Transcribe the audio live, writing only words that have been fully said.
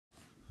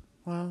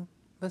Well,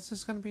 this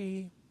is going to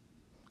be,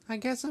 I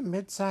guess, a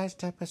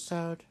mid-sized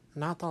episode.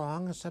 Not the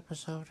longest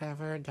episode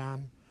I've ever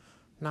done.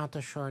 Not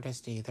the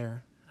shortest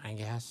either, I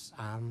guess.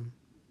 I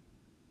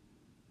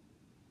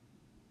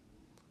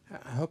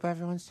hope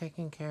everyone's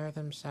taking care of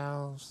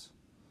themselves.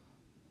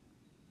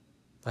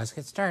 Let's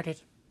get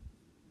started.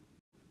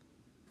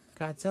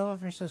 Godzilla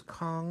vs.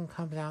 Kong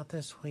comes out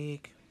this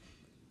week.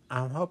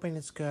 I'm hoping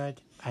it's good.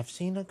 I've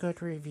seen a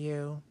good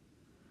review.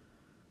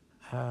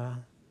 Uh,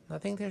 I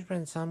think there's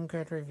been some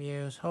good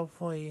reviews.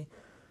 Hopefully,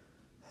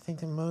 I think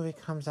the movie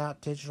comes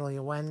out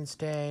digitally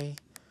Wednesday.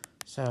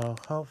 So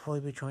hopefully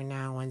between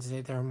now and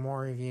Wednesday there are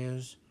more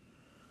reviews.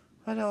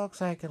 But it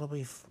looks like it'll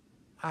be...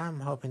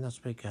 I'm hoping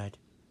this will be good.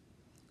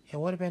 It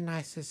would have been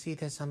nice to see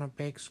this on a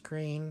big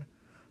screen.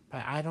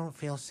 But I don't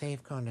feel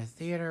safe going to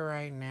theater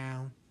right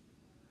now.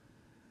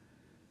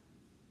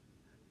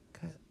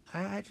 Cause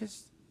I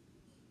just...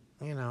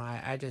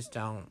 I just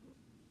don't.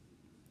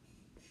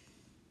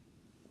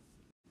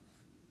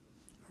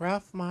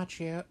 Ralph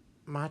Macchio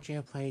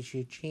plays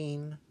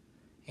Eugene.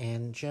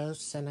 And Joe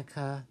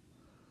Seneca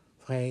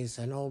plays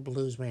an old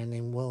bluesman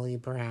named Willie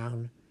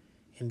Brown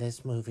in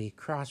this movie,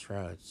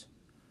 Crossroads.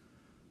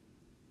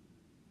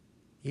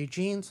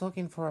 Eugene's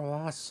looking for a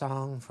lost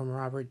song from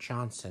Robert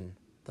Johnson,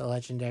 the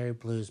legendary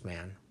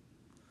bluesman.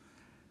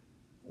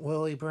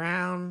 Willie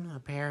Brown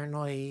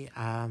apparently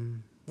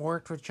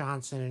worked with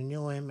Johnson and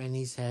knew him, and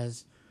he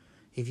says,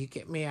 "If you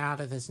get me out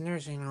of this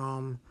nursing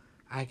home,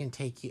 I can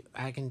take you.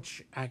 I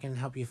can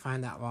help you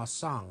find that lost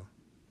song."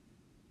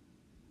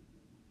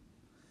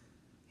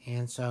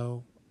 And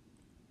so,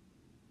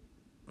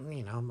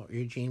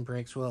 Eugene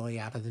breaks Willie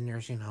out of the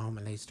nursing home,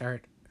 and they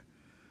start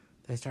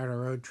a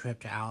road trip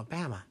to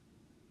Alabama.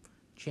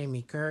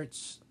 Jamie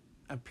Gertz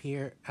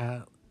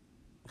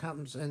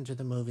comes into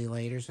the movie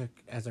later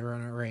as a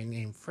runaway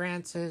named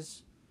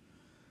Frances,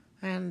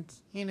 and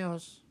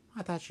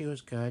I thought she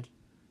was good.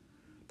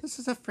 This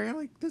is a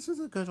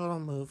good little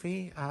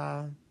movie.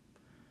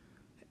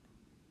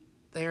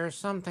 There are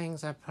some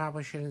things I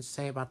probably shouldn't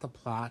say about the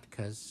plot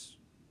because,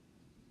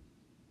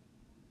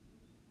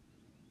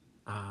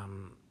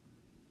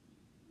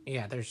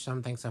 there's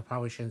some things I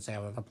probably shouldn't say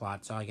about the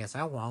plot, so I guess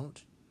I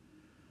won't.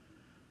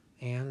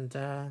 And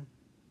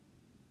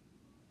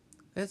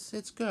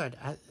it's good.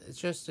 I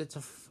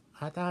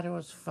thought it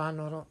was fun.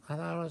 I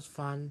thought it was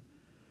fun.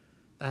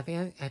 I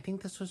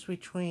think this was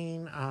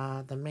between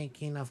the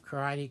making of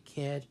Karate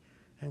Kid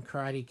and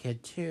Karate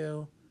Kid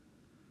 2.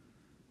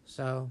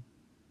 So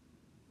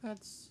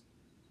that's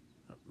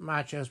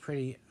Macho's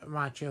pretty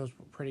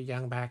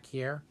young back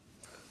here.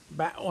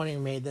 Back when he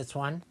made this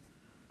one.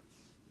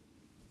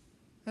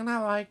 And I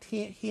liked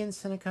he and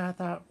Seneca, I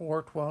thought,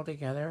 worked well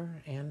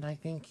together, and I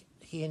think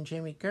he and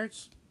Jamie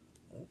Gertz,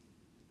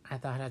 I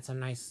thought, had some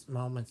nice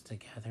moments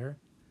together.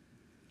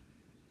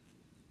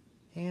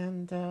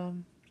 And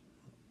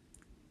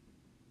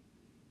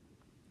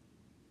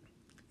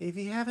if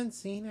you haven't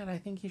seen it, I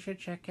think you should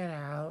check it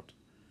out.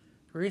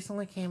 It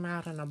recently came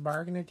out on a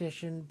bargain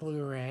edition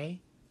Blu-ray.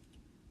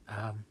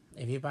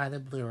 If you buy the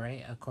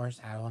Blu-ray, of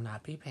course, I will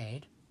not be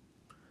paid.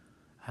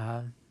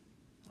 And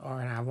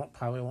I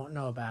probably won't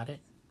know about it.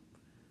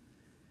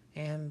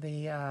 And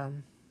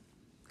and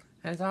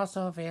it's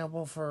also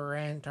available for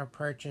rent or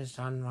purchase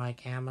on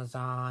like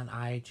Amazon,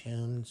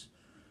 iTunes,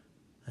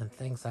 and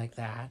things like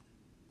that.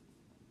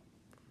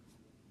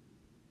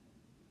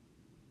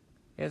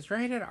 It's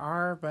rated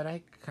R, but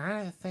I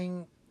kind of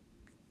think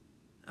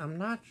I don't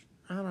know,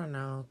 I don't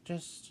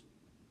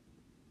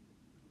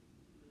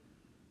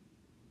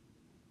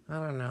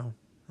know.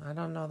 I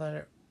don't know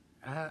that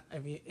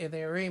if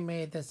they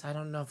remade this, I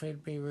don't know if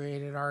it'd be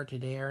rated R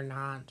today or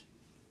not.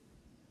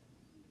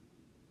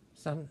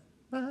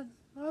 But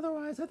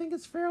otherwise, I think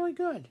it's fairly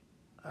good.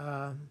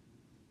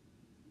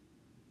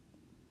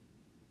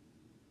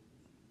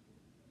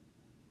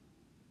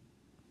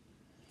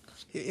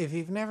 If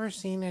you've never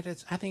seen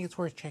it, I think it's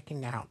worth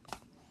checking out.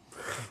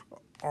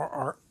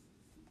 Or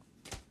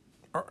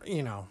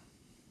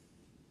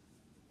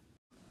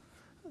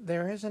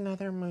there is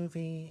another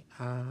movie,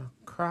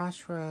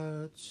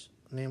 Crossroads,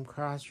 named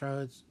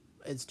Crossroads.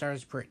 It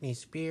stars Britney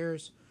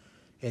Spears.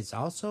 It's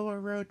also a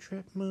road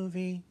trip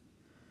movie.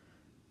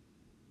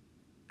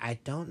 I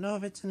don't know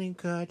if it's any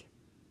good.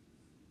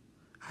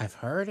 I've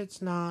heard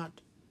it's not.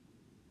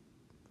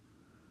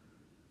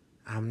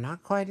 I'm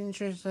not quite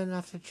interested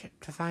enough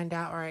to find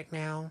out right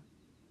now.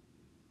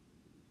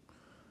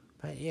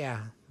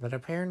 But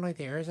apparently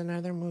there is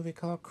another movie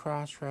called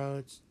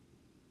Crossroads,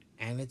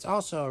 and it's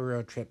also a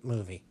road trip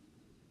movie.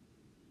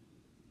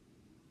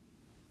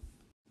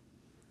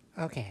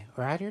 Okay,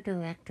 writer,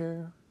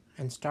 director,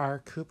 and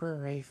star Cooper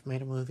Raiff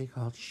made a movie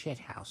called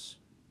Shithouse.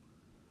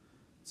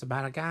 It's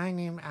about a guy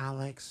named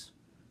Alex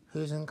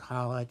who's in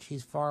college.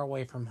 He's far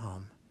away from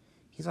home.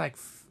 He's like,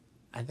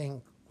 I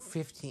think,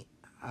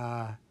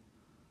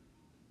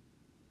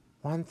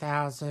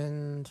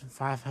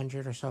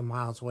 1,500 or so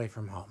miles away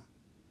from home.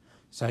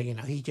 So,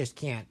 he just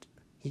can't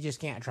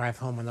drive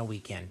home on the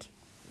weekend,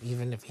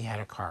 even if he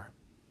had a car,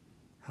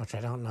 which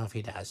I don't know if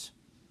he does.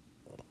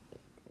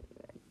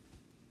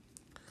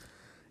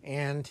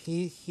 and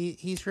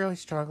he's really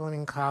struggling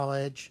in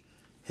college.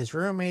 His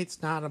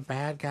roommate's not a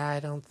bad guy, I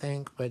don't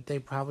think, but they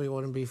probably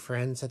wouldn't be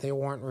friends if they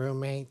weren't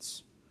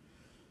roommates.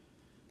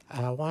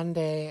 One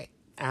day,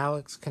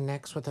 Alex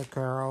connects with a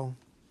girl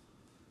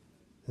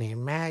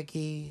named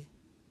Maggie,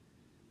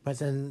 but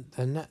then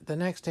the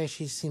next day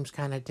she seems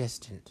kind of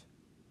distant.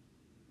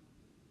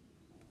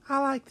 I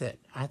liked it.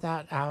 I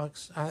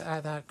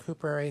thought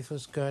Cooper Wraith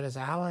was good as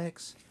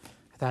Alex.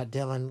 I thought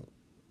Dylan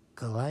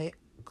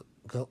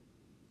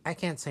I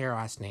can't say her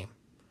last name.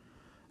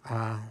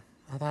 I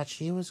thought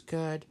she was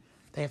good.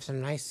 They have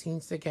some nice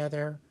scenes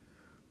together.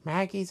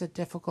 Maggie's a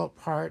difficult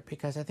part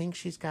because I think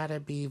she's got to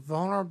be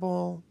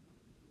vulnerable.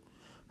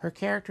 Her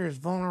character is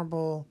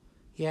vulnerable,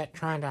 yet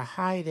trying to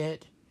hide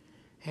it.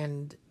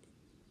 And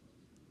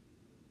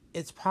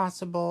it's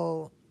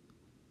possible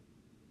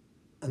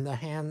in the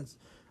hands,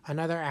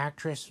 another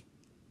actress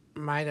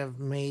might have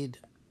made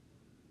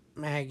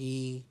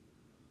Maggie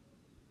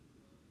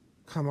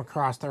come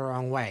across the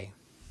wrong way.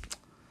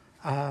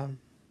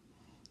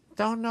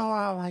 Don't know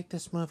I like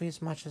this movie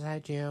as much as I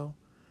do.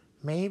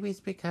 Maybe it's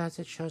because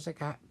it shows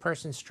a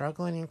person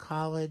struggling in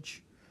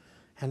college,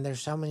 and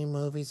there's so many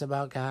movies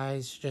about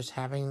guys just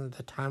having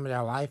the time of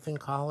their life in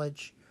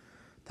college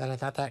that I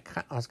thought that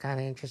was kind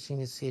of interesting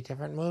to see a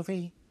different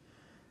movie.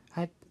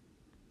 As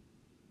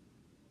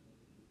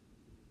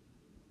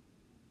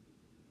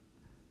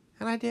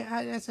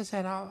I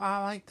said,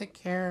 I like the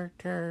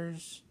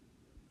characters,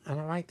 and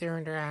I like their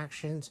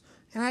interactions,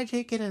 and I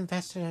did get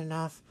invested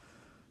enough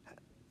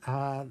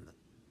that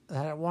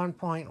at one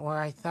point where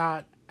I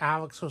thought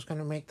Alex was going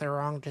to make the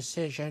wrong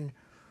decision,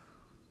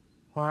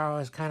 where I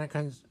was kind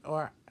of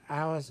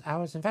I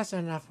was invested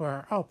enough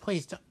where, oh,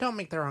 please don't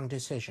make the wrong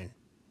decision.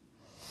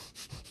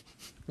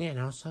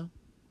 So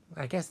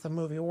I guess the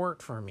movie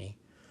worked for me.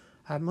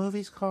 A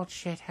movie's called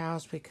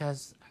Shithouse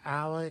because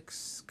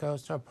Alex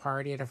goes to a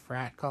party at a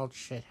frat called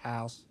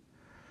Shithouse.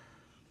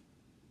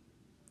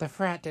 The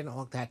frat didn't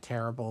look that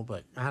terrible,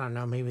 but I don't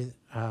know, maybe,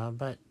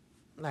 but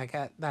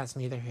that's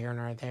neither here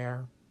nor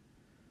there.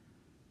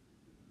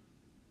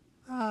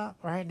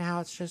 Right now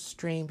it's just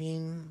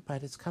streaming,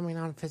 but it's coming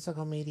on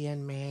physical media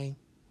in May.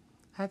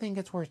 I think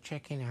it's worth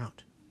checking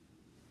out.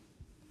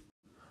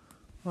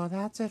 Well,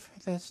 that's it for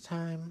this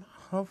time.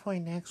 Hopefully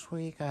next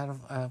week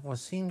we'll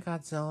see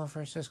Godzilla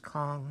vs.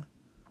 Kong.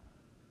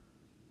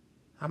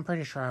 I'm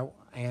pretty sure,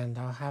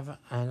 I'll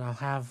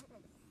have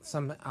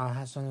something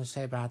to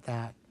say about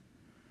that.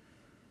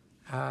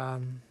 I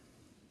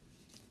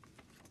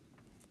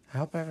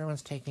hope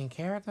everyone's taking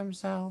care of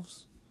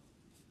themselves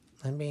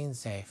and being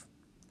safe.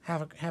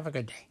 Have a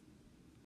good day.